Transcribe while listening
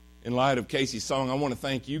in light of Casey's song, I want to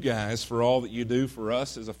thank you guys for all that you do for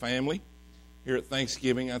us as a family here at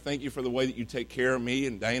Thanksgiving. I thank you for the way that you take care of me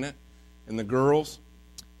and Dana and the girls.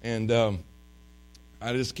 And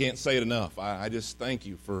I just can't say it enough. I just thank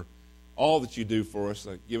you for all that you do for us.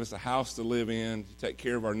 Give us a house to live in, you take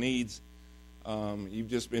care of our needs. You've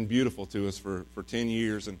just been beautiful to us for 10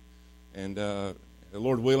 years. And the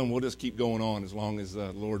Lord willing, we'll just keep going on as long as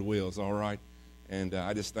the Lord wills, all right? And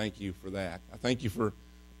I just thank you for that. I thank you for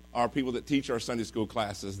our people that teach our Sunday school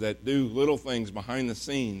classes, that do little things behind the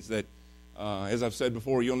scenes that, as I've said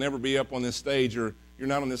before, you'll never be up on this stage, or you're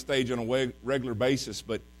not on this stage on a regular basis,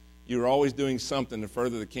 but you're always doing something to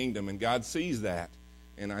further the kingdom, and God sees that,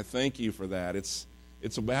 and I thank you for that. It's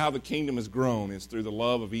about how the kingdom has grown. It's through the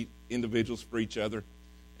love of individuals for each other,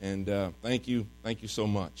 and thank you so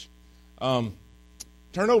much. Turn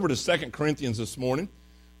over to 2 Corinthians this morning.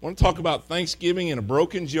 I want to talk about Thanksgiving in a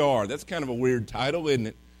broken jar. That's kind of a weird title, isn't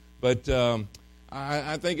it? But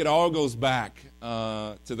I think it all goes back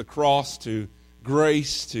to the cross, to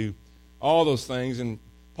grace, to all those things. And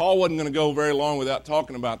Paul wasn't going to go very long without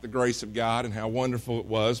talking about the grace of God and how wonderful it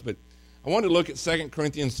was. But I wanted to look at 2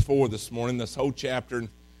 Corinthians 4 this morning, this whole chapter. And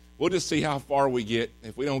we'll just see how far we get.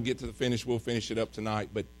 If we don't get to the finish, we'll finish it up tonight.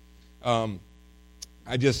 But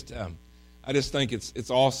I just think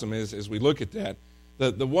it's awesome as we look at that.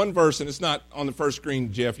 The one verse, and it's not on the first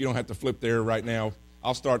screen, Jeff. You don't have to flip there right now.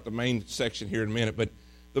 I'll start the main section here in a minute. But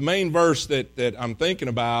the main verse that I'm thinking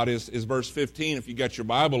about is verse 15. If you got your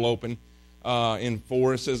Bible open in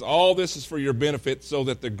 4, it says, "All this is for your benefit, so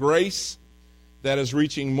that the grace that is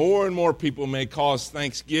reaching more and more people may cause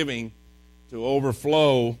thanksgiving to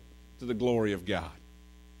overflow to the glory of God."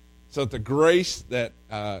 So that the grace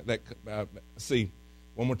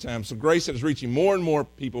one more time. So grace that is reaching more and more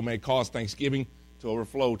people may cause thanksgiving to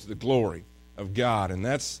overflow to the glory of God. And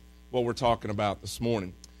that's what we're talking about this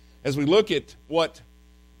morning. As we look at what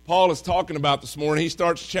Paul is talking about this morning, he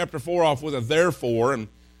starts chapter 4 off with a therefore, and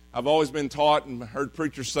I've always been taught and heard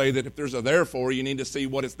preachers say that if there's a therefore, you need to see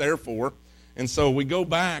what it's there for. And so we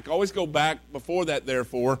always go back before that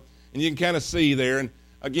therefore, and you can kind of see there. And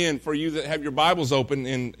again, for you that have your Bibles open,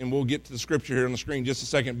 and we'll get to the scripture here on the screen in just a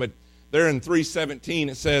second, but there in 3:17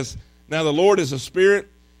 it says, "Now the Lord is a spirit,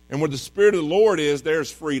 and where the Spirit of the Lord is,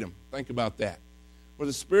 there's freedom." Think about that. Where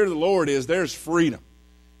the Spirit of the Lord is, there's freedom.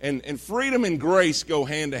 And freedom and grace go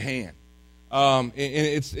hand to hand.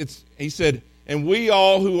 He said, "And we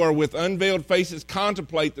all who are with unveiled faces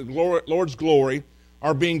contemplate the Lord's glory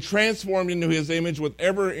are being transformed into His image with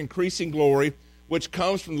ever-increasing glory, which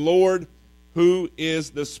comes from the Lord who is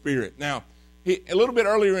the Spirit." Now, a little bit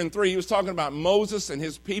earlier in 3, he was talking about Moses and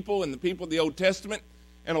his people and the people of the Old Testament.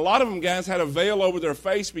 And a lot of them, guys, had a veil over their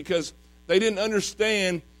face because they didn't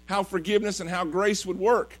understand how forgiveness and how grace would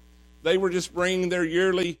work. They were just bringing their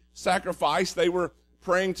yearly sacrifice. They were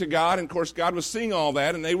praying to God, and of course God was seeing all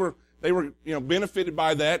that, and they were benefited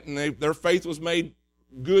by that, and their faith was made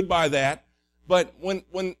good by that. But when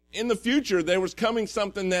in the future there was coming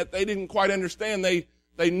something that they didn't quite understand,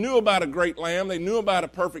 they knew about a great lamb, they knew about a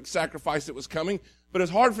perfect sacrifice that was coming, but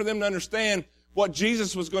it's hard for them to understand what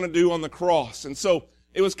Jesus was going to do on the cross. And so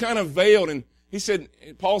it was kind of veiled, and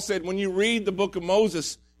Paul said, when you read the book of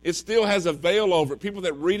Moses, it still has a veil over it. People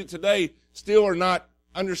that read it today still are not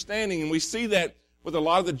understanding, and we see that with a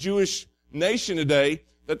lot of the Jewish nation today,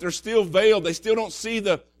 that they're still veiled. They still don't see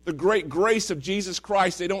the great grace of Jesus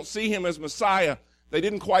Christ. They don't see Him as Messiah. They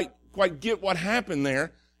didn't quite get what happened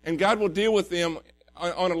there, and God will deal with them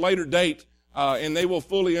on a later date, and they will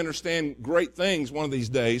fully understand great things one of these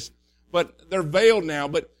days. But they're veiled now.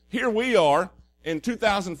 But here we are in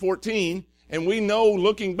 2014, and we know,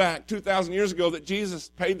 looking back 2,000 years ago, that Jesus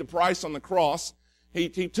paid the price on the cross. He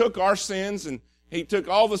took our sins, and He took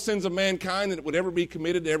all the sins of mankind that would ever be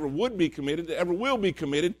committed, that ever would be committed, that ever will be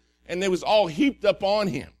committed, and it was all heaped up on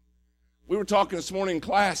Him. We were talking this morning in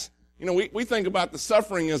class, we think about the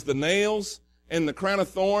suffering as the nails and the crown of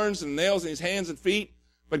thorns and nails in His hands and feet.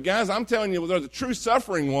 But guys, I'm telling you, where the true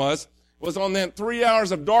suffering was on that 3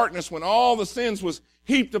 hours of darkness when all the sins was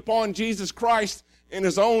heaped upon Jesus Christ, and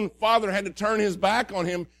His own Father had to turn His back on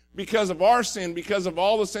Him because of our sin, because of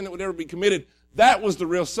all the sin that would ever be committed. That was the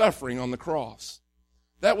real suffering on the cross.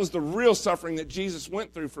 That was the real suffering that Jesus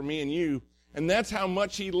went through for me and you, and that's how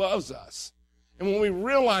much He loves us. And when we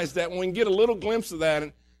realize that, when we get a little glimpse of that,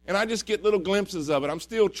 and I just get little glimpses of it, I'm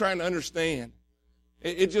still trying to understand.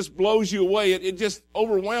 It just blows you away. It just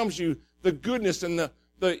overwhelms you, the goodness and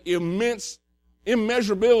the immense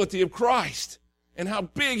immeasurability of Christ, and how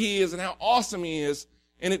big He is and how awesome He is.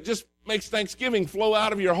 And it just makes Thanksgiving flow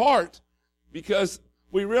out of your heart, because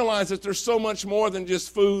we realize that there's so much more than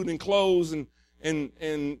just food and clothes and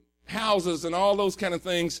houses and all those kind of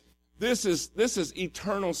things. This is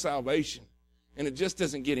eternal salvation. And it just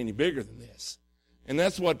doesn't get any bigger than this. And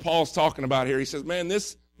that's what Paul's talking about here. He says, man,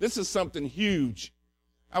 this is something huge.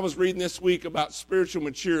 I was reading this week about spiritual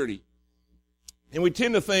maturity. And we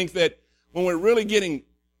tend to think that when we're really getting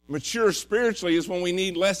mature spiritually is when we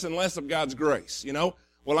need less and less of God's grace. You know,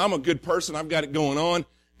 well, I'm a good person. I've got it going on.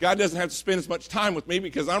 God doesn't have to spend as much time with me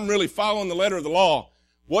because I'm really following the letter of the law.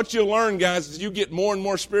 What you'll learn, guys, is you get more and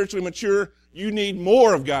more spiritually mature, you need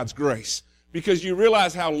more of God's grace because you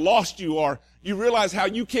realize how lost you are. You realize how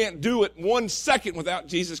you can't do it 1 second without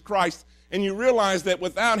Jesus Christ. And you realize that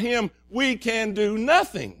without Him, we can do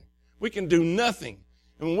nothing. We can do nothing.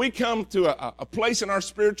 And when we come to a place in our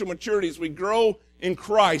spiritual maturity, as we grow in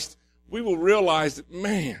Christ, we will realize that,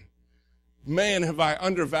 man, have I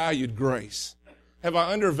undervalued grace. Have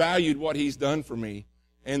I undervalued what He's done for me?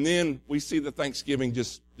 And then we see the thanksgiving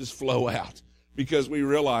just flow out because we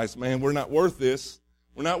realize, man, we're not worth this.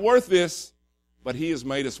 We're not worth this, but He has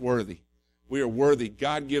made us worthy. We are worthy.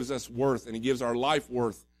 God gives us worth, and He gives our life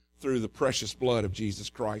worth through the precious blood of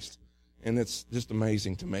Jesus Christ. And it's just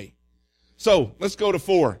amazing to me. So let's go to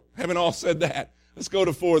 4. Haven't all said that. Let's go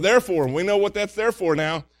to 4. Therefore, we know what that's there for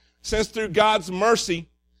now. Since through God's mercy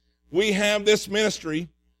we have this ministry,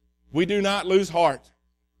 we do not lose heart.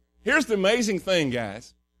 Here's the amazing thing,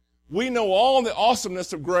 guys. We know all the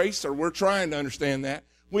awesomeness of grace, or we're trying to understand that.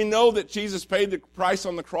 We know that Jesus paid the price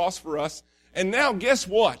on the cross for us. And now guess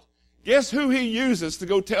what? Guess who He uses to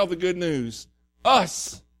go tell the good news?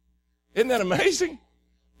 Us. Isn't that amazing?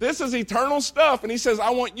 This is eternal stuff. And He says, I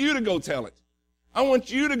want you to go tell it. I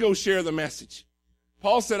want you to go share the message.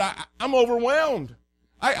 Paul said, I'm overwhelmed.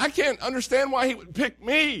 I can't understand why He would pick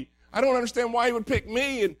me. I don't understand why He would pick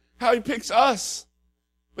me and how He picks us.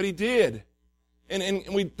 But He did. And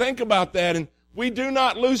we think about that, and we do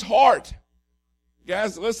not lose heart.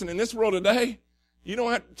 Guys, listen, in this world today, you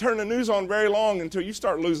don't have to turn the news on very long until you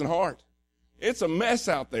start losing heart. It's a mess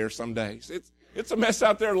out there some days. It's a mess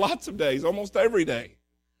out there lots of days, almost every day.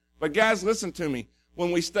 But guys, listen to me.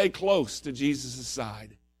 When we stay close to Jesus'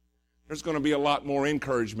 side, there's going to be a lot more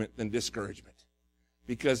encouragement than discouragement.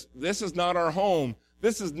 Because this is not our home.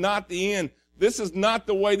 This is not the end. This is not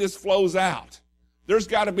the way this flows out. There's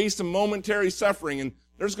got to be some momentary suffering, and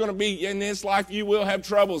there's going to be, in this life you will have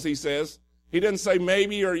troubles, He says. He doesn't say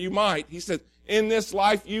maybe or you might. He says, in this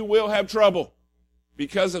life you will have trouble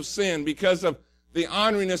because of sin, because of the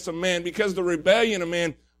honoriness of man, because of the rebellion of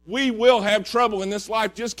man. We will have trouble in this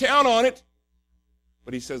life. Just count on it.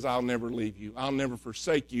 But He says, I'll never leave you. I'll never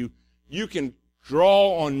forsake you. You can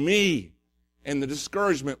draw on me, and the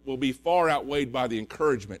discouragement will be far outweighed by the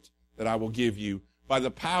encouragement that I will give you, by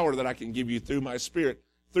the power that I can give you through my Spirit,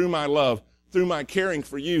 through my love, through my caring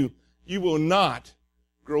for you. You will not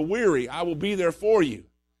grow weary. I will be there for you,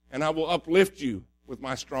 and I will uplift you with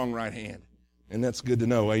my strong right hand. And that's good to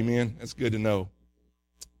know. Amen. That's good to know.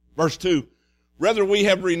 Verse 2, rather we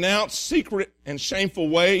have renounced secret and shameful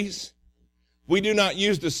ways. We do not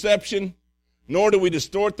use deception, nor do we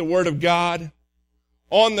distort the word of God.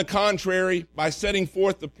 On the contrary, by setting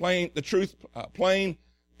forth the truth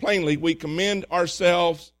plainly, we commend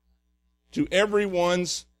ourselves to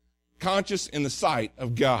everyone's conscience in the sight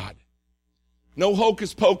of God. No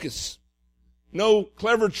hocus pocus, no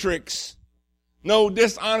clever tricks, no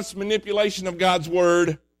dishonest manipulation of God's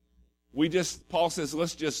word. Paul says,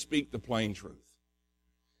 let's just speak the plain truth.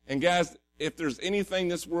 And guys, if there's anything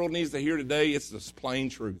this world needs to hear today, it's this plain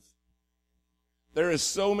truth. There is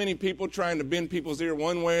so many people trying to bend people's ear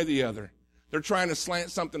one way or the other. They're trying to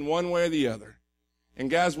slant something one way or the other. And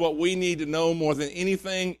guys, what we need to know more than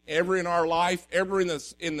anything ever in our life, ever in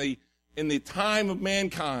the time of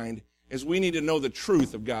mankind, is we need to know the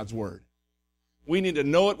truth of God's word. We need to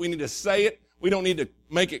know it. We need to say it. We don't need to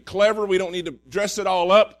make it clever. We don't need to dress it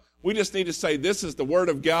all up. We just need to say this is the word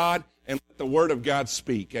of God, and let the word of God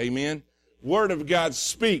speak. Amen. Word of God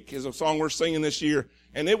speak is a song we're singing this year,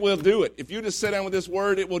 and it will do it. If you just sit down with this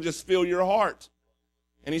word, it will just fill your heart.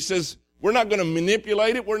 And he says, we're not going to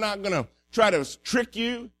manipulate it. We're not going to try to trick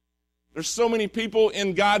you. There's so many people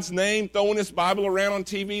in God's name throwing this Bible around on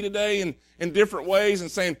TV today and in different ways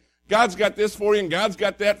and saying, God's got this for you and God's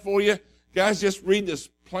got that for you. Guys, just read this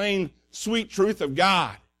plain, sweet truth of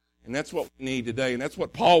God. And that's what we need today. And that's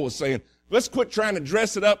what Paul was saying. Let's quit trying to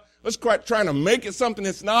dress it up. Let's quit trying to make it something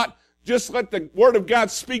it's not. Just let the word of God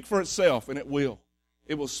speak for itself, and it will.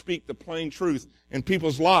 It will speak the plain truth, and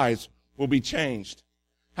people's lives will be changed.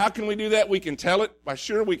 How can we do that? We can tell it.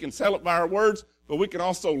 We can tell it by our words, but we can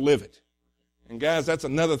also live it. And guys, that's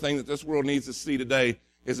another thing that this world needs to see today,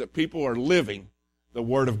 is that people are living the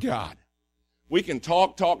word of God. We can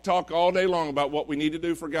talk all day long about what we need to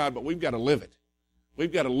do for God, but we've got to live it.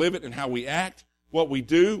 We've got to live it in how we act, what we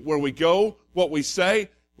do, where we go, what we say.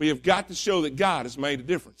 We have got to show that God has made a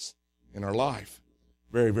difference in our life.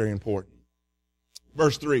 Very, very important.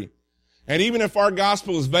 Verse 3. And even if our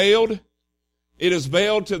gospel is veiled, it is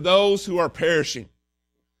veiled to those who are perishing.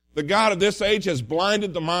 The God of this age has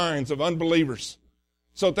blinded the minds of unbelievers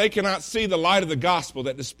so that they cannot see the light of the gospel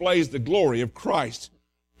that displays the glory of Christ,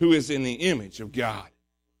 who is in the image of God.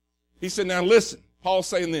 He said, now listen, Paul's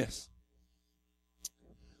saying this.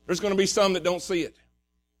 There's going to be some that don't see it.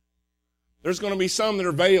 There's going to be some that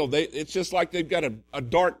are veiled. It's just like they've got a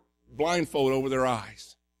dark blindfold over their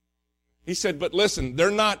eyes. He said, but listen,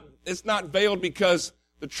 it's not veiled because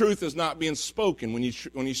the truth is not being spoken when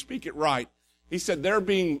you speak it right. He said they're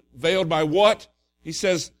being veiled by what? He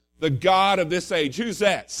says, the God of this age. Who's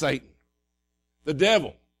that? Satan. The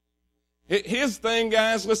devil. His thing,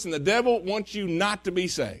 guys, listen, the devil wants you not to be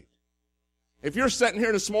saved. If you're sitting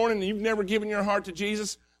here this morning and you've never given your heart to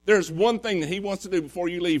Jesus, there's one thing that he wants to do before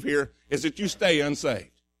you leave here, is that you stay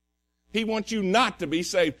unsaved. He wants you not to be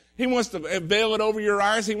saved. He wants to veil it over your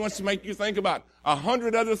eyes. He wants to make you think about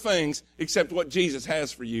 100 other things except what Jesus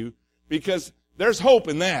has for you, because there's hope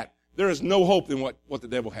in that. There is no hope in what the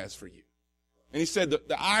devil has for you. And he said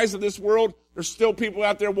the eyes of this world, there's still people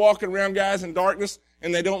out there walking around, guys, in darkness,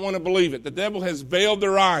 and they don't want to believe it. The devil has veiled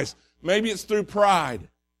their eyes. Maybe it's through pride.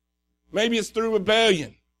 Maybe it's through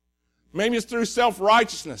rebellion. Maybe it's through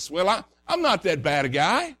self-righteousness. Well, I'm not that bad a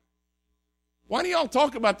guy. Why do y'all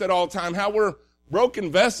talk about that all the time? How we're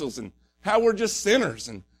broken vessels and how we're just sinners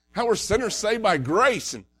and how we're sinners saved by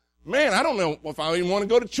grace. And man, I don't know if I even want to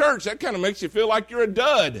go to church. That kind of makes you feel like you're a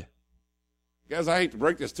dud. Guys, I hate to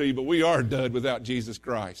break this to you, but we are a dud without Jesus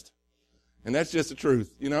Christ. And that's just the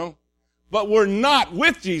truth, you know. But we're not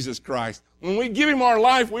with Jesus Christ. When we give him our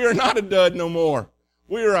life, we are not a dud no more.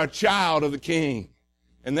 We are a child of the King.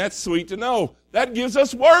 And that's sweet to know. That gives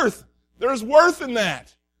us worth. There's worth in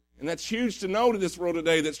that. And that's huge to know to this world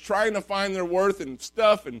today that's trying to find their worth in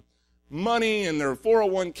stuff and money and their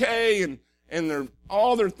 401k and their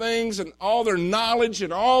all their things and all their knowledge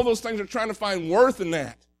and all those things are trying to find worth in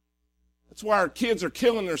that. That's why our kids are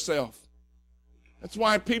killing themselves. That's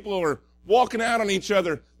why people are walking out on each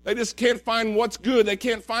other. They just can't find what's good. They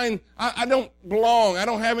can't find, I don't belong. I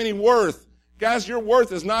don't have any worth. Guys, your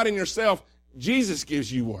worth is not in yourself. Jesus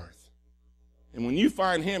gives you worth. And when you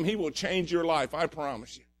find him, he will change your life. I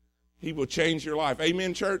promise you. He will change your life.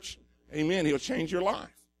 Amen, church? Amen. He'll change your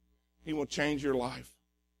life. He will change your life.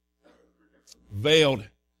 Veiled.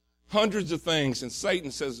 Hundreds of things. And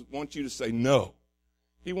Satan wants you to say no.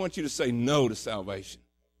 He wants you to say no to salvation.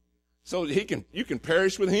 So that you can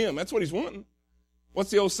perish with him. That's what he's wanting. What's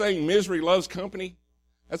the old saying? Misery loves company.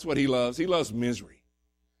 That's what he loves. He loves misery.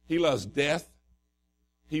 He loves death.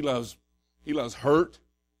 He loves hurt.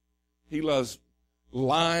 He loves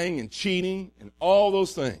lying and cheating and all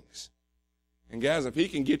those things. And guys, if he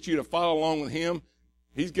can get you to follow along with him,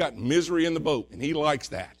 he's got misery in the boat, and he likes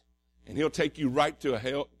that. And he'll take you right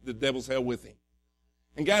to the devil's hell with him.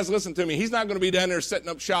 And guys, listen to me. He's not going to be down there setting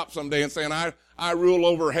up shop someday and saying, I rule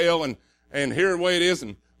over hell, and here the way it is,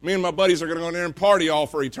 and me and my buddies are going to go in there and party all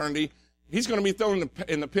for eternity. He's going to be thrown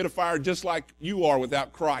in the pit of fire just like you are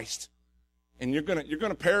without Christ. And you're going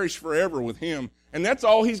to perish forever with him. And that's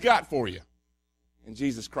all he's got for you. And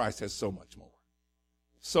Jesus Christ has so much more.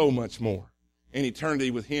 So much more. In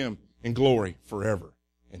eternity with him in glory forever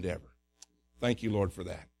and ever. Thank you, Lord, for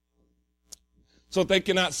that. So that they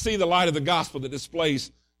cannot see the light of the gospel that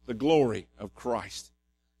displays the glory of Christ.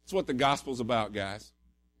 That's what the gospel's about, guys.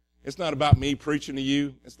 It's not about me preaching to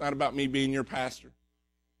you. It's not about me being your pastor.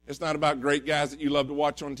 It's not about great guys that you love to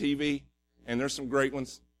watch on TV. And there's some great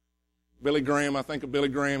ones. Billy Graham, I think of Billy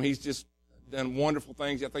Graham. He's just done wonderful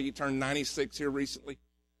things. I think he turned 96 here recently.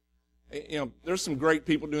 You know, there's some great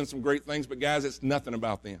people doing some great things, but guys, it's nothing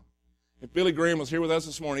about them. If Billy Graham was here with us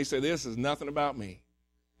this morning, he'd say, this is nothing about me.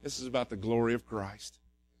 This is about the glory of Christ.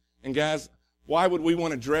 And guys, why would we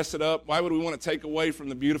want to dress it up? Why would we want to take away from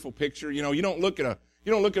the beautiful picture? You know, you don't look at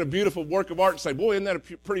a beautiful work of art and say, boy, isn't that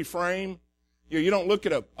a pretty frame? You don't look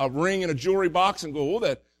at a ring in a jewelry box and go, oh,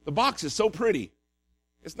 the box is so pretty.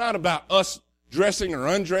 It's not about us dressing or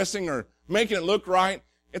undressing or making it look right.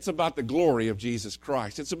 It's about the glory of Jesus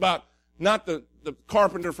Christ. It's about not the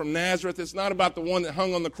carpenter from Nazareth. It's not about the one that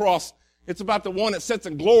hung on the cross. It's about the one that sits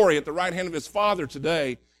in glory at the right hand of his Father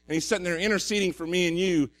today. And he's sitting there interceding for me and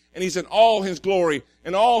you. And he's in all his glory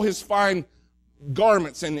and all his fine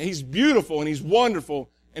garments. And he's beautiful and he's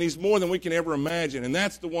wonderful. And he's more than we can ever imagine. And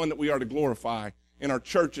that's the one that we are to glorify in our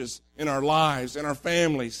churches, in our lives, in our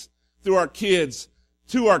families, through our kids,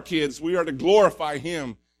 to our kids. We are to glorify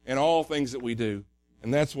Him in all things that we do.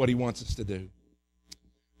 And that's what He wants us to do.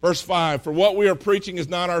 Verse 5, for what we are preaching is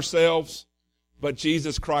not ourselves, but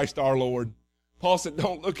Jesus Christ our Lord. Paul said,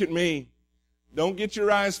 don't look at me. Don't get your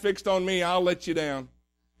eyes fixed on me. I'll let you down.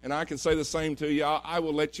 And I can say the same to you. I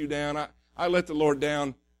will let you down. I let the Lord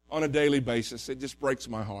down on a daily basis. It just breaks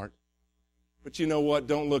my heart. But you know what?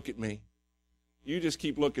 Don't look at me. You just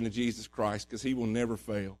keep looking at Jesus Christ, because He will never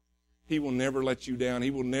fail. He will never let you down. He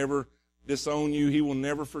will never disown you. He will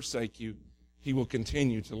never forsake you. He will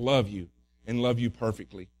continue to love you and love you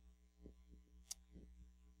perfectly.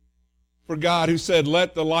 For God, who said,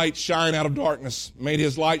 let the light shine out of darkness, made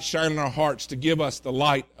His light shine in our hearts to give us the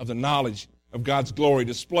light of the knowledge of God's glory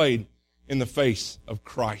displayed in the face of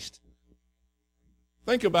Christ.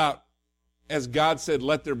 Think about, as God said,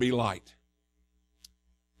 let there be light.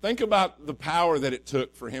 Think about the power that it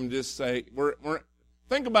took for Him to just say,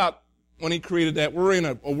 think about when He created that. We're in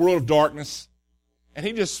a world of darkness, and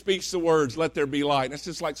He just speaks the words, let there be light. And it's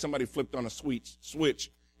just like somebody flipped on a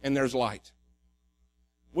switch, and there's light.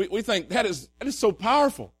 We think that is so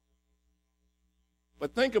powerful.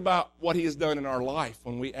 But think about what He has done in our life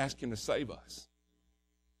when we ask Him to save us.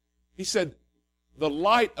 He said, the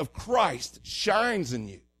light of Christ shines in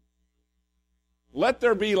you. Let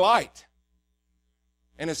there be light.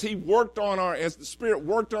 And as the Spirit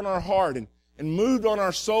worked on our heart and moved on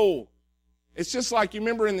our soul, it's just like, you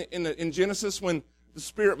remember in Genesis when the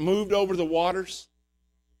Spirit moved over the waters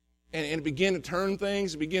and it began to turn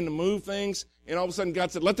things, it began to move things, and all of a sudden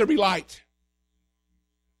God said, let there be light.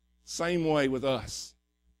 Same way with us.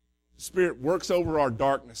 The Spirit works over our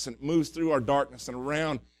darkness and it moves through our darkness and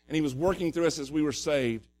around, and He was working through us as we were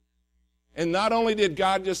saved. And not only did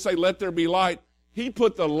God just say, let there be light, He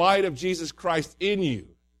put the light of Jesus Christ in you.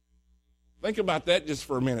 Think about that just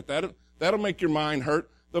for a minute. That'll make your mind hurt.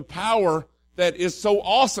 The power that is so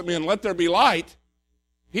awesome in let there be light,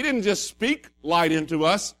 He didn't just speak light into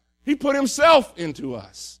us, He put Himself into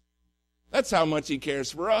us. That's how much He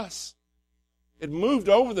cares for us. It moved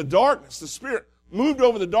over the darkness. The Spirit moved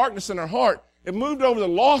over the darkness in our heart. It moved over the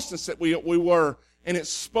lostness that we were, and it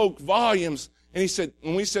spoke volumes. And He said,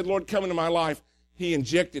 when we said, Lord, come into my life, He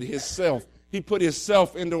injected Himself. He put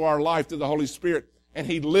Himself into our life through the Holy Spirit, and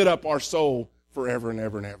He lit up our soul forever and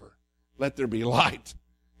ever and ever. Let there be light.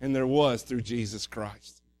 And there was through Jesus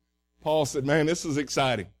Christ. Paul said, man, this is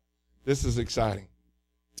exciting. This is exciting.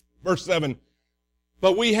 Verse 7,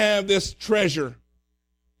 but we have this treasure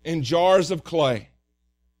in jars of clay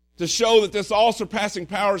to show that this all-surpassing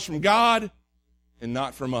power is from God and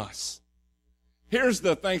not from us. Here's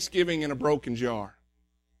the thanksgiving in a broken jar.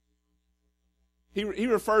 He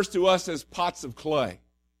refers to us as pots of clay.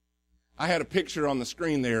 I had a picture on the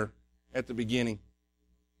screen there at the beginning.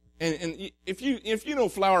 And if you know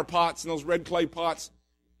flower pots and those red clay pots,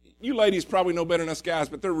 you ladies probably know better than us guys,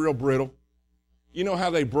 but they're real brittle. You know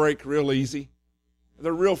how they break real easy.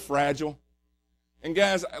 They're real fragile. And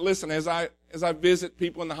guys, listen, as I visit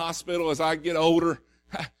people in the hospital, as I get older,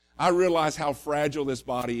 I realize how fragile this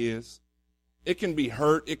body is. It can be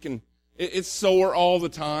hurt. It's sore all the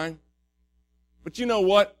time. But you know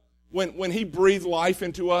what? When He breathed life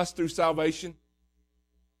into us through salvation,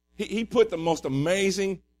 He put the most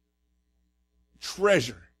amazing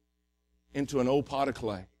treasure into an old pot of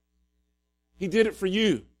clay. He did it for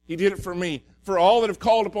you. He did it for me. For all that have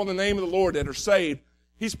called upon the name of the Lord that are saved,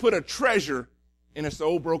 He's put a treasure in this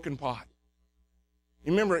old broken pot.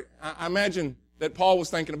 You remember, I imagine that Paul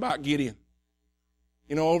was thinking about Gideon.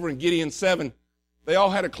 You know, over in Gideon 7, they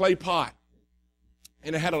all had a clay pot,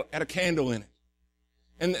 and it had a candle in it.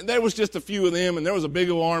 And there was just a few of them, and there was a big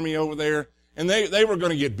old army over there, and they were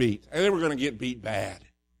going to get beat. And they were going to get beat bad.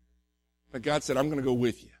 But God said, I'm going to go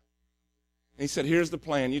with you. And He said, here's the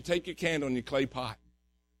plan. You take your candle and your clay pot.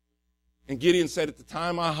 And Gideon said, at the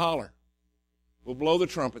time I holler, we'll blow the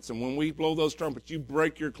trumpets. And when we blow those trumpets, you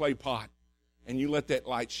break your clay pot and you let that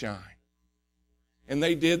light shine. And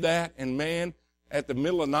they did that. And man, at the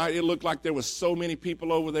middle of the night, it looked like there was so many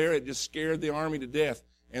people over there. It just scared the army to death.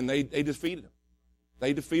 And they defeated them.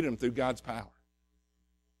 They defeated them through God's power.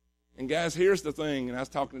 And guys, here's the thing. And I was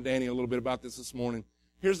talking to Danny a little bit about this morning.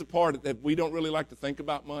 Here's the part that we don't really like to think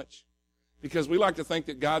about much. Because we like to think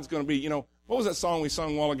that God's going to be, what was that song we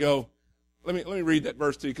sung a while ago? Let me read that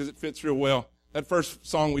verse to you because it fits real well. That first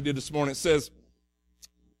song we did this morning, it says,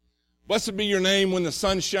 blessed be your name when the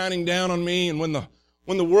sun's shining down on me, and when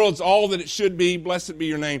the world's all that it should be, blessed be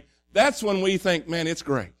your name. That's when we think, man, it's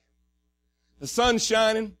great. The sun's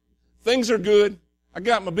shining, things are good, I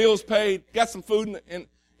got my bills paid, got some food, and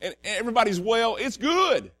everybody's well. It's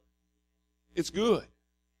good. It's good.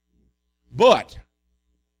 But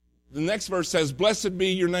The next verse says, blessed be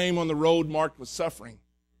your name on the road marked with suffering.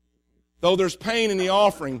 Though there's pain in the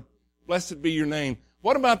offering, blessed be your name.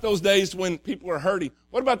 What about those days when people are hurting?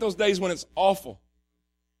 What about those days when it's awful?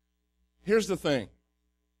 Here's the thing.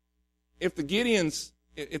 If the Gideon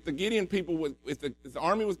people, if the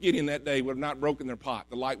army with Gideon that day would have not broken their pot,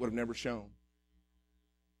 the light would have never shone.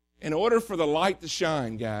 In order for the light to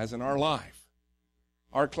shine, guys, in our life,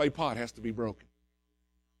 our clay pot has to be broken.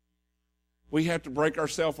 We have to break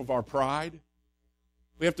ourselves of our pride.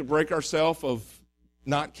 We have to break ourselves of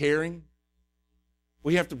not caring.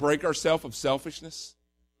 We have to break ourselves of selfishness.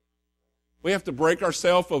 We have to break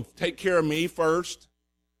ourselves of take care of me first.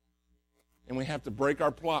 And we have to break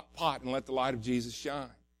our pot and let the light of Jesus shine.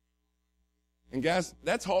 And guys,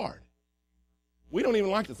 that's hard. We don't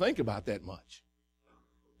even like to think about that much.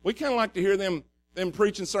 We kind of like to hear them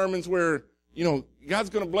preaching sermons where, God's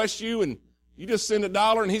going to bless you and you just send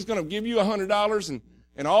 $1 and He's going to give you $100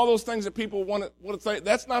 and all those things that people want to say.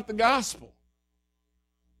 That's not the gospel.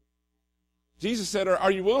 Jesus said,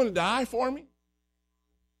 are you willing to die for me?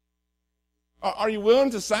 Are you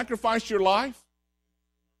willing to sacrifice your life?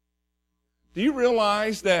 Do you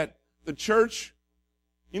realize that the church,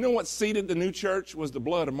 what seeded the new church was the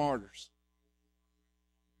blood of martyrs?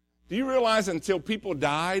 Do you realize until people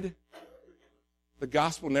died, the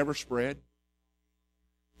gospel never spread?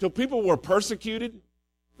 Until people were persecuted,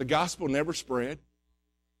 the gospel never spread.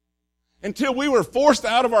 Until we were forced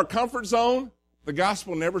out of our comfort zone, the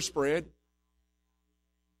gospel never spread.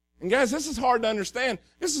 And guys, this is hard to understand.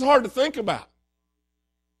 This is hard to think about.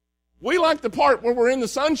 We like the part where we're in the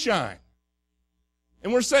sunshine.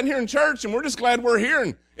 And we're sitting here in church and we're just glad we're here.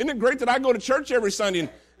 And isn't it great that I go to church every Sunday? And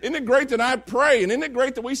isn't it great that I pray? And isn't it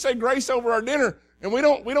great that we say grace over our dinner? And we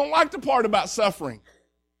don't like the part about suffering.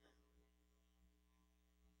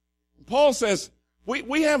 Paul says,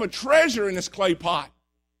 we have a treasure in this clay pot.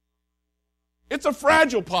 It's a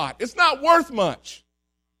fragile pot. It's not worth much.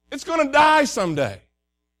 It's going to die someday.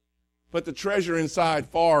 But the treasure inside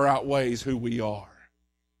far outweighs who we are.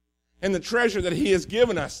 And the treasure that He has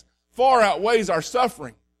given us far outweighs our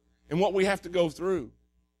suffering and what we have to go through.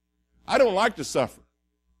 I don't like to suffer.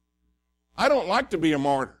 I don't like to be a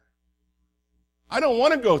martyr. I don't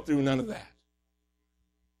want to go through none of that.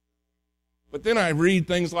 But then I read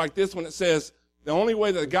things like this when it says the only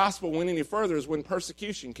way that the gospel went any further is when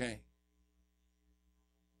persecution came.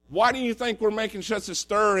 Why do you think we're making such a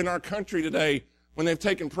stir in our country today when they've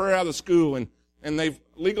taken prayer out of the school and they've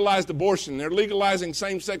legalized abortion? They're legalizing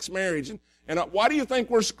same-sex marriage. And why do you think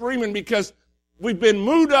we're screaming? Because we've been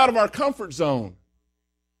moved out of our comfort zone.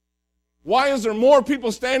 Why is there more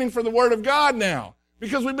people standing for the Word of God now?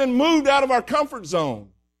 Because we've been moved out of our comfort zone.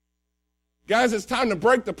 Guys, it's time to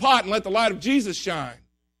break the pot and let the light of Jesus shine.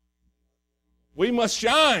 We must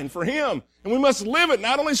shine for Him, and we must live it,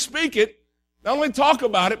 not only speak it, not only talk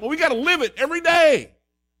about it, but we got to live it every day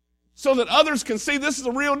so that others can see this is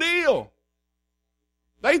a real deal.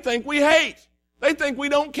 They think we hate. They think we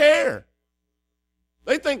don't care.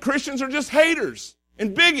 They think Christians are just haters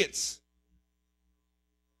and bigots.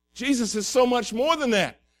 Jesus is so much more than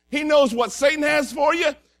that. He knows what Satan has for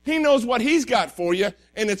you. He knows what he's got for you,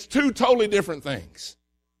 and it's two totally different things.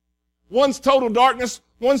 One's total darkness,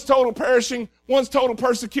 one's total perishing, one's total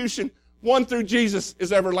persecution. One through Jesus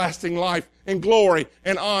is everlasting life and glory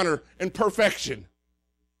and honor and perfection.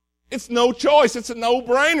 It's no choice. It's a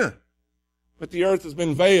no-brainer. But the earth has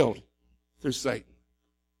been veiled through Satan.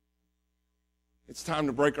 It's time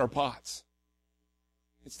to break our pots.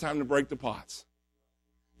 It's time to break the pots.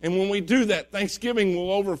 And when we do that, Thanksgiving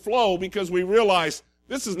will overflow because we realize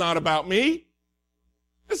this is not about me.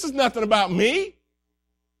 This is nothing about me.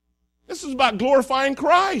 This is about glorifying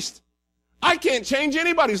Christ. I can't change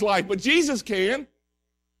anybody's life, but Jesus can.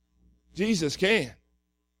 Jesus can.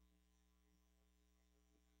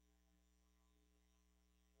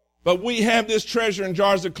 But we have this treasure in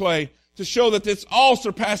jars of clay to show that this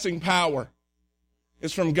all-surpassing power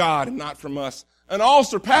is from God and not from us. An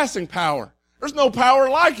all-surpassing power. There's no power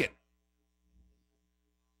like it.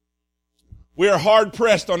 We are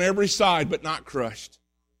hard-pressed on every side, but not crushed.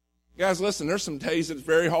 Guys, listen, there's some days that it's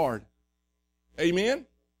very hard. Amen?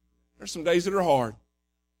 There's some days that are hard.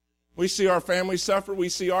 We see our family suffer. We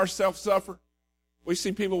see ourselves suffer. We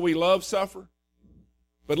see people we love suffer.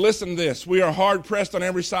 But listen to this. We are hard-pressed on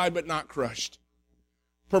every side, but not crushed.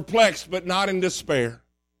 Perplexed, but not in despair.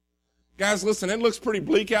 Guys, listen, it looks pretty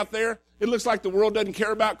bleak out there. It looks like the world doesn't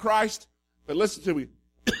care about Christ. But listen to me.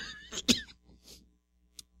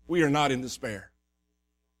 We are not in despair.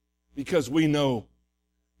 Because we know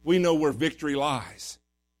where victory lies.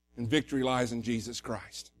 And victory lies in Jesus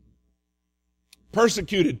Christ.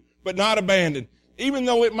 Persecuted, but not abandoned. even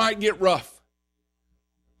though it might get rough.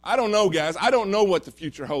 I don't know, guys. I don't know what the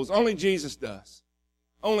future holds. Only Jesus does.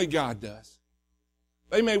 Only God does.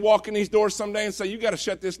 They may walk in these doors someday and say, you got to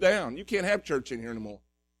shut this down. You can't have church in here anymore.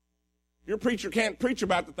 Your preacher can't preach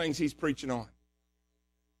about the things he's preaching on.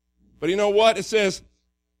 But you know what? It says,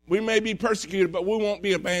 we may be persecuted, but we won't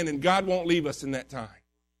be abandoned. God won't leave us in that time.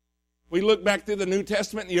 We look back through the New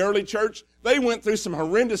Testament in the early church, they went through some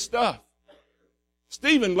horrendous stuff.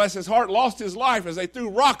 Stephen, bless his heart, lost his life as they threw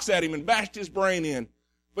rocks at him and bashed his brain in.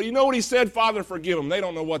 But you know what he said? Father, forgive them. They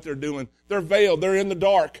don't know what they're doing. They're veiled. They're in the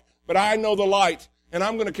dark. But I know the light, and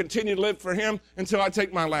I'm going to continue to live for him until I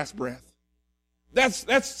take my last breath. That's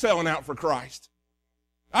selling out for Christ.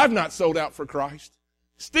 I've not sold out for Christ.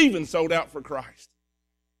 Stephen sold out for Christ.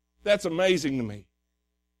 That's amazing to me.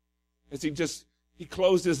 As he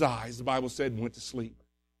closed his eyes, the Bible said, and went to sleep.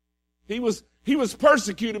 He was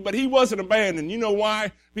persecuted, but he wasn't abandoned. You know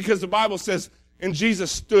why? Because the Bible says, and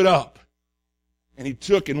Jesus stood up, and he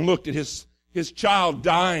took and looked at his child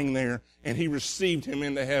dying there, and he received him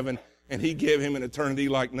into heaven, and he gave him an eternity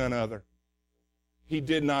like none other. He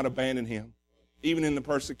did not abandon him, even in the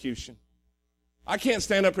persecution. I can't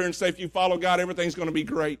stand up here and say, if you follow God, everything's going to be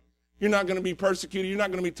great. You're not going to be persecuted. You're not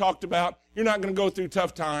going to be talked about. You're not going to go through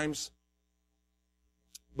tough times.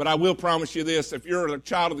 But I will promise you this, if you're a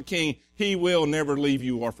child of the King, he will never leave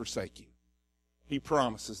you or forsake you. He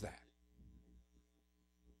promises that.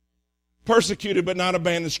 Persecuted but not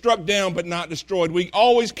abandoned, struck down but not destroyed. We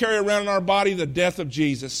always carry around in our body the death of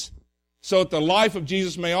Jesus, so that the life of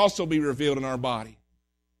Jesus may also be revealed in our body.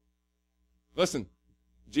 Listen,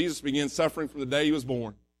 Jesus began suffering from the day he was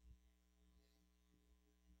born.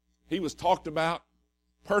 He was talked about,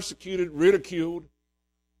 persecuted, ridiculed,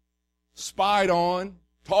 spied on,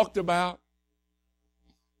 talked about,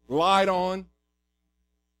 lied on,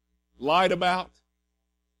 lied about,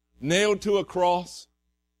 nailed to a cross,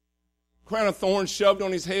 crown of thorns shoved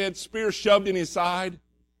on his head, spear shoved in his side.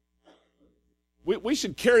 We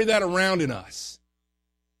should carry that around in us.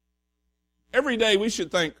 Every day we should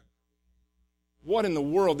think, what in the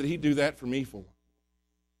world did he do that for me for?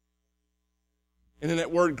 And then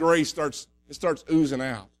that word grace starts oozing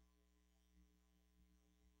out.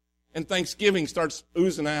 And thanksgiving starts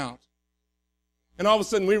oozing out. And all of a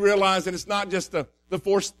sudden we realize that it's not just the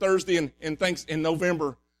fourth Thursday in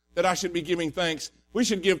November that I should be giving thanks. We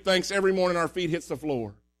should give thanks every morning our feet hits the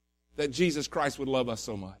floor that Jesus Christ would love us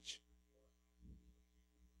so much.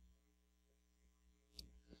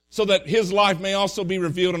 So that his life may also be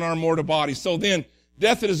revealed in our mortal body. So then,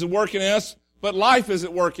 death is at work in us, but life is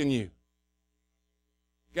at work in you.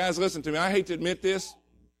 Guys, listen to me. I hate to admit this,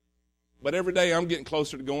 but every day I'm getting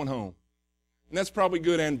closer to going home. And that's probably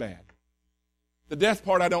good and bad. The death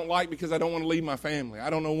part I don't like because I don't want to leave my family. I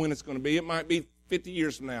don't know when it's going to be. It might be 50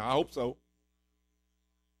 years from now. I hope so.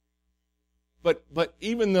 But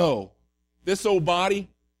even though this old body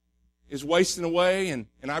is wasting away and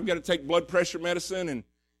I've got to take blood pressure medicine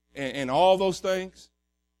and all those things,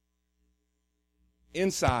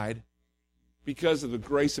 inside, because of the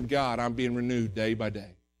grace of God, I'm being renewed day by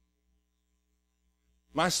day.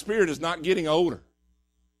 My spirit is not getting older.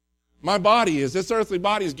 My body is. This earthly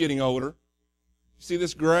body is getting older. You see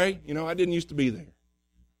this gray? You know, I didn't used to be there.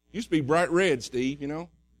 Used to be bright red, Steve, you know.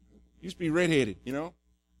 Used to be redheaded, you know.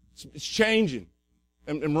 It's changing.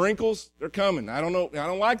 And wrinkles, they're coming. I don't know. I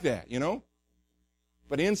don't like that, you know.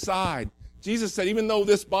 But inside, Jesus said, even though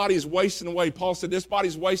this body is wasting away, Paul said, this body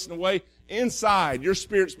is wasting away, inside, your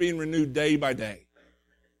spirit's being renewed day by day.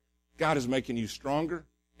 God is making you stronger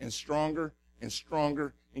and stronger and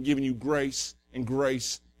stronger and giving you grace and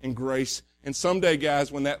grace and grace. And someday,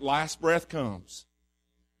 guys, when that last breath comes,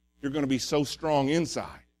 you're going to be so strong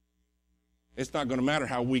inside. It's not going to matter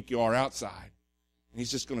how weak you are outside. And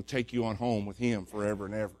he's just going to take you on home with him forever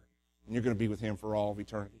and ever. And you're going to be with him for all of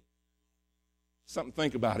eternity. Something to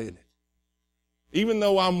think about, isn't it? Even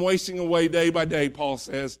though I'm wasting away day by day, Paul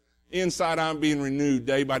says, inside I'm being renewed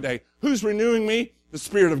day by day. Who's renewing me? The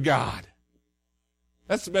Spirit of God.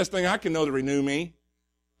 That's the best thing I can know to renew me.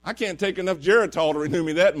 I can't take enough Geritol to renew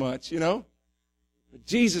me that much, you know. But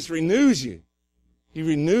Jesus renews you. He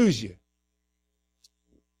renews you.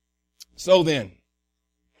 So then,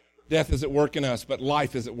 death is at work in us, but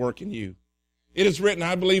life is at work in you. It is written,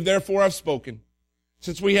 I believe, therefore I've spoken.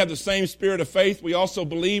 Since we have the same spirit of faith, we also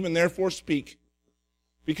believe and therefore speak.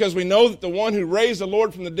 Because we know that the one who raised the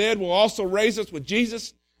Lord from the dead will also raise us with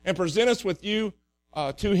Jesus and present us with you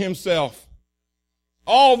to himself.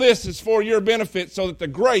 All this is for your benefit so that the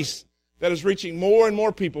grace that is reaching more and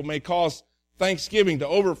more people may cause thanksgiving to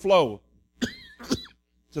overflow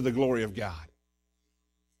to the glory of God.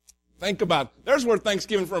 Think about it. There's where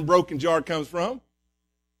thanksgiving from a broken jar comes from.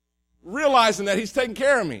 Realizing that he's taking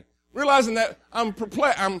care of me. Realizing that I'm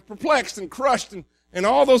perplexed and crushed and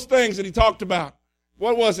all those things that he talked about.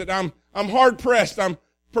 What was it? I'm hard pressed. I'm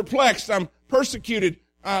perplexed. I'm persecuted.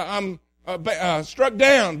 I'm struck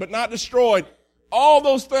down but not destroyed. All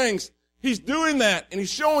those things. He's doing that, and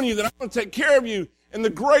he's showing you that I'm going to take care of you. And the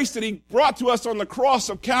grace that he brought to us on the cross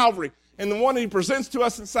of Calvary and the one that he presents to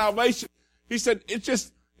us in salvation, he said, it's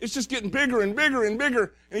just getting bigger and bigger and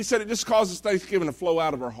bigger. And he said it just causes thanksgiving to flow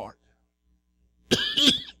out of our heart.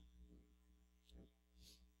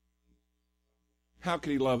 How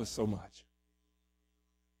could he love us so much?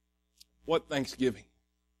 What thanksgiving?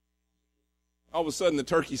 All of a sudden, the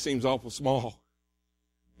turkey seems awful small.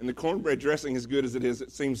 And the cornbread dressing, as good as it is,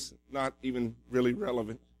 it seems not even really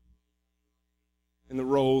relevant. And the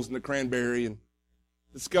rolls and the cranberry and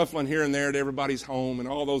the scuffling here and there at everybody's home, and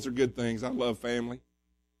all those are good things. I love family.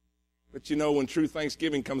 But you know, when true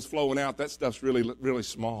thanksgiving comes flowing out, that stuff's really, really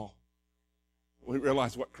small. We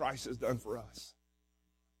realize what Christ has done for us.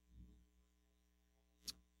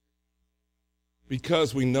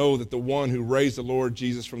 Because we know that the one who raised the Lord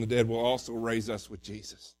Jesus from the dead will also raise us with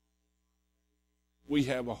Jesus. We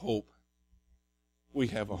have a hope. We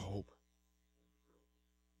have a hope.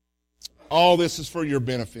 All this is for your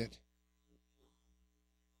benefit.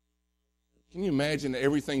 Can you imagine that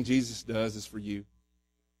everything Jesus does is for you?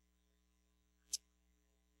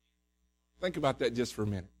 Think about that just for a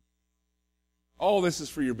minute. All this is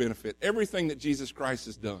for your benefit. Everything that Jesus Christ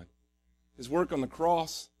has done, his work on the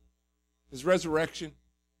cross, his resurrection,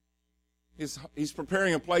 he's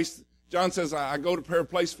preparing a place. John says, I go to prepare a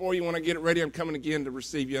place for you. When I get it ready, I'm coming again to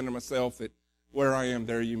receive you unto myself, that where I am,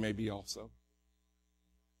 there you may be also.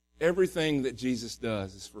 Everything that Jesus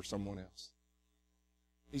does is for someone else.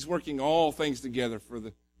 He's working all things together for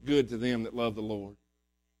the good to them that love the Lord.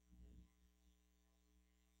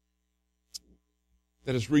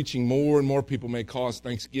 That is reaching more and more people may cause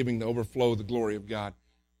thanksgiving to overflow the glory of God.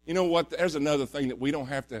 You know what? There's another thing that we don't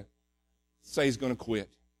have to say is going to quit.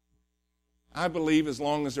 I believe as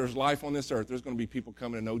long as there's life on this earth, there's going to be people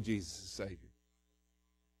coming to know Jesus as Savior.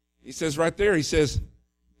 He says right there, he says,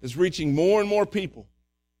 is reaching more and more people.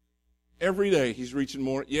 Every day he's reaching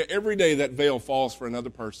more. Yeah, every day that veil falls for another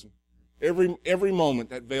person. Every moment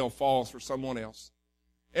that veil falls for someone else.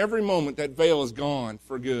 Every moment that veil is gone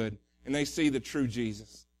for good, and they see the true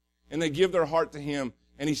Jesus. And they give their heart to him,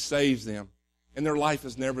 and he saves them. And their life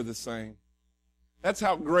is never the same. That's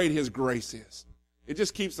how great his grace is. It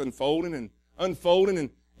just keeps unfolding and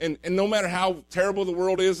unfolding, and no matter how terrible the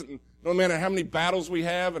world is, and no matter how many battles we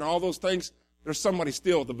have and all those things, there's somebody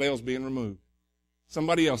still, the veil's being removed.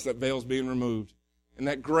 Somebody else, that veil's being removed. And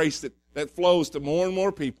that grace that flows to more and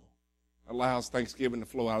more people allows thanksgiving to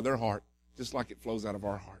flow out of their heart, just like it flows out of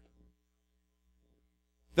our heart.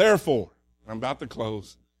 Therefore, I'm about to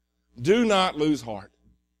close, do not lose heart.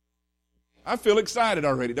 I feel excited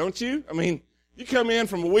already, don't you? I mean, you come in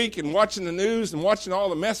from a week and watching the news and watching all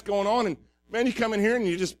the mess going on, and man, you come in here and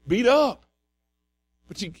you just beat up.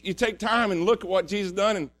 But you take time and look at what Jesus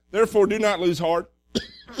done, and therefore do not lose heart.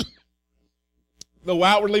 Though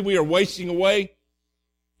outwardly we are wasting away,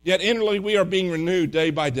 yet inwardly we are being renewed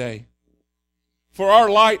day by day. For our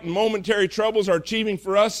light and momentary troubles are achieving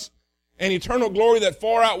for us an eternal glory that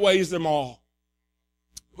far outweighs them all.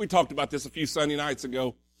 We talked about this a few Sunday nights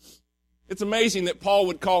ago. It's amazing that Paul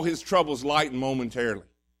would call his troubles light and momentarily.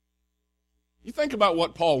 You think about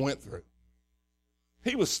what Paul went through.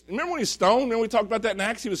 Remember when he was stoned? Remember we talked about that in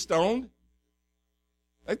Acts? He was stoned.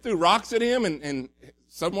 They threw rocks at him, and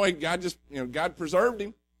some way God preserved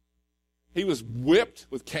him. He was whipped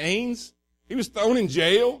with canes. He was thrown in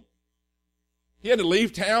jail. He had to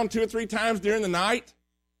leave town 2 or 3 times during the night.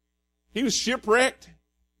 He was shipwrecked.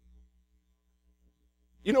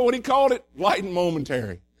 You know what he called it? Light and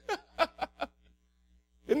momentary.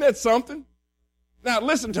 Isn't that something? Now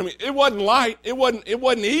listen to me. It wasn't light. It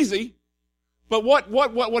wasn't easy. But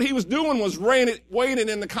what he was doing was weighing it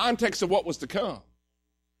in the context of what was to come.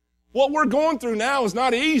 What we're going through now is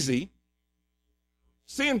not easy.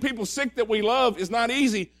 Seeing people sick that we love is not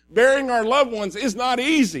easy. Burying our loved ones is not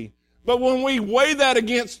easy. But when we weigh that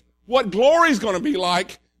against what glory is going to be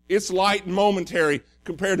like, it's light and momentary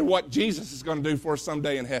compared to what Jesus is going to do for us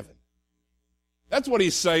someday in heaven. That's what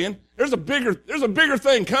he's saying. There's a bigger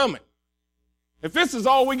thing coming. If this is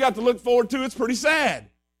all we got to look forward to, it's pretty sad.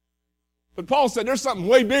 But Paul said there's something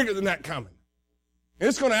way bigger than that coming. And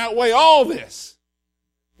it's going to outweigh all this.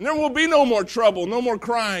 And there will be no more trouble, no more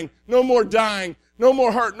crying, no more dying, no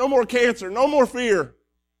more hurt, no more cancer, no more fear.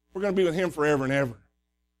 We're going to be with him forever and ever.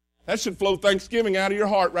 That should flow thanksgiving out of your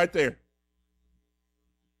heart right there.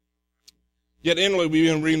 Yet inwardly we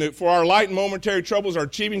being renewed. For our light and momentary troubles are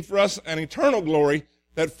achieving for us an eternal glory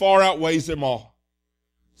that far outweighs them all.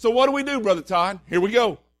 So what do we do, Brother Todd? Here we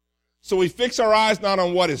go. So we fix our eyes not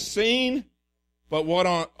on what is seen, but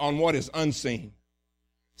on what is unseen.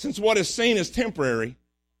 Since what is seen is temporary,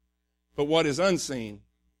 but what is unseen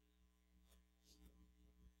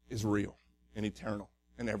is real and eternal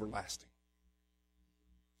and everlasting.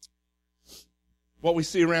 What we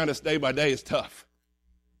see around us day by day is tough.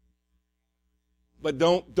 But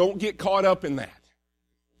don't get caught up in that.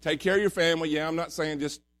 Take care of your family. Yeah, I'm not saying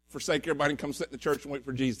just forsake everybody and come sit in the church and wait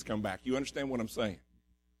for Jesus to come back. You understand what I'm saying?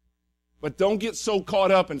 But don't get so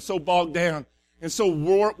caught up and so bogged down and so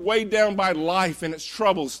weighed down by life and its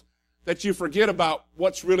troubles that you forget about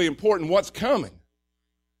what's really important, what's coming.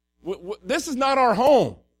 This is not our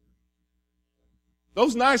home.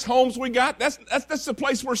 Those nice homes we got, that's the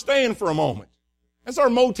place we're staying for a moment. That's our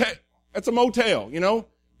motel. That's a motel, you know.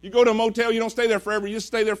 You go to a motel, you don't stay there forever, you just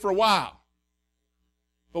stay there for a while.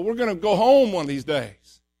 But we're going to go home one of these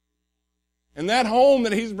days. And that home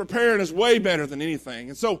that he's preparing is way better than anything.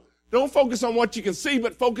 And so don't focus on what you can see,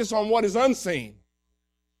 but focus on what is unseen.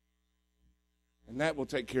 And that will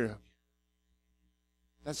take care of you.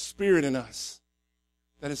 That spirit in us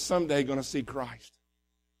that is someday going to see Christ.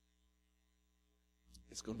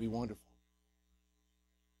 It's going to be wonderful.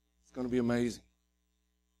 It's going to be amazing.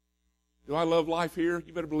 Do I love life here?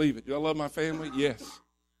 You better believe it. Do I love my family? Yes.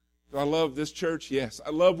 Do I love this church? Yes.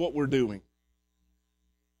 I love what we're doing.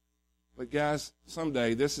 But guys,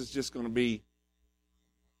 someday this is just going to be,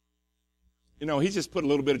 you know, he's just put a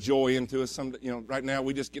little bit of joy into us. Right now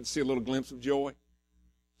we just get to see a little glimpse of joy.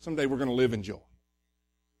 Someday we're going to live in joy.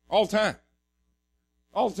 All the time.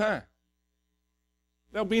 All the time.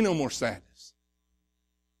 There'll be no more sadness.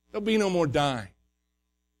 There'll be no more dying.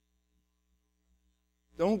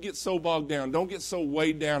 Don't get so bogged down. Don't get so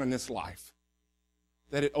weighed down in this life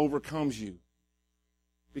that it overcomes you.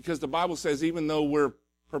 Because the Bible says even though we're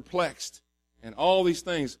perplexed and all these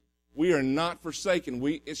things, we are not forsaken.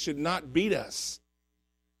 It should not beat us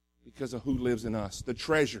because of who lives in us, the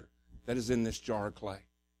treasure that is in this jar of clay.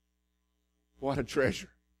 What a treasure.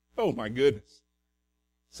 Oh, my goodness.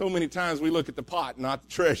 So many times we look at the pot, not the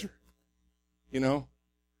treasure. You know?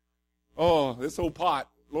 Oh, this old pot.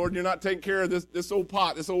 Lord, you're not taking care of this old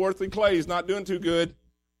pot. This old earthly clay is not doing too good.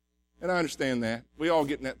 And I understand that. We all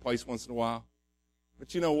get in that place once in a while.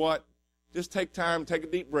 But you know what? Just take time, take a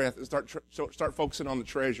deep breath, and start focusing on the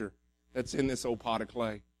treasure that's in this old pot of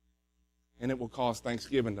clay. And it will cause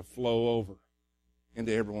thanksgiving to flow over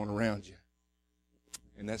into everyone around you.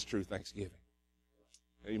 And that's true thanksgiving.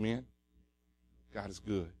 Amen? God is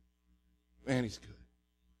good. Man, he's good.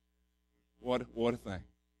 What a thing.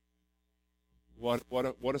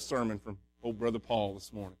 What a sermon from old Brother Paul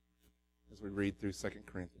this morning as we read through 2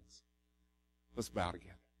 Corinthians. Let's bow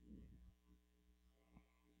together.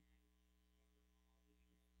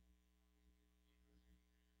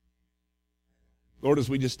 Lord, as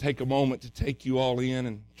we just take a moment to take you all in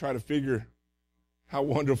and try to figure how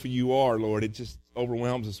wonderful you are, Lord, it just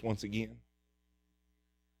overwhelms us once again.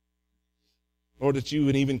 Lord, that you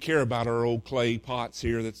would even care about our old clay pots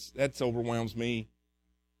here, that's overwhelms me.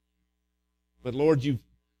 But Lord,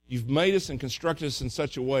 you've made us and constructed us in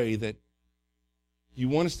such a way that you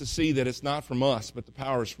want us to see that it's not from us, but the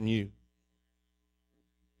power is from you.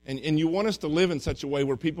 And you want us to live in such a way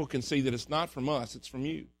where people can see that it's not from us, it's from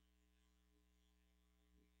you.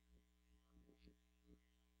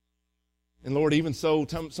 And Lord, even so,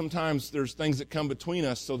 sometimes there's things that come between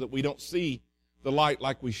us so that we don't see the light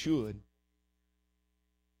like we should.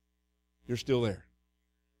 You're still there.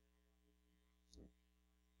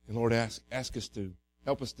 And Lord, ask us to,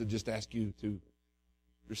 help us to just ask you to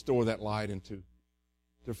restore that light and to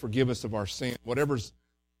forgive us of our sin. Whatever's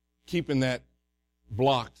keeping that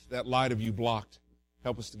blocked, that light of you blocked,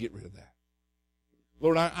 help us to get rid of that.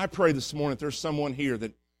 Lord, I pray this morning that there's someone here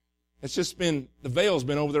that it's just been, the veil's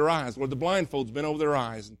been over their eyes, Lord, the blindfold's been over their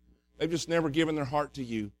eyes, and they've just never given their heart to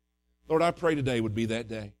you. Lord, I pray today would be that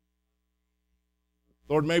day.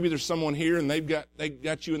 Lord, maybe there's someone here and they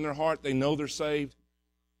got you in their heart, they know they're saved,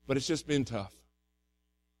 but it's just been tough.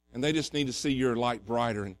 And they just need to see your light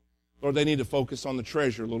brighter, and Lord, they need to focus on the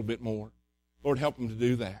treasure a little bit more. Lord, help them to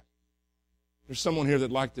do that. There's someone here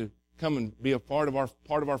that'd like to come and be a part of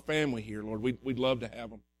our family here, Lord. We'd love to have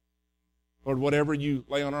them. Lord, whatever you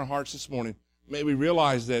lay on our hearts this morning, may we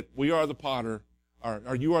realize that we are the potter,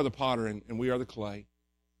 or you are the potter, and we are the clay.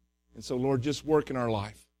 And so, Lord, just work in our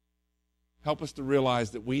life. Help us to realize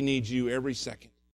that we need you every second.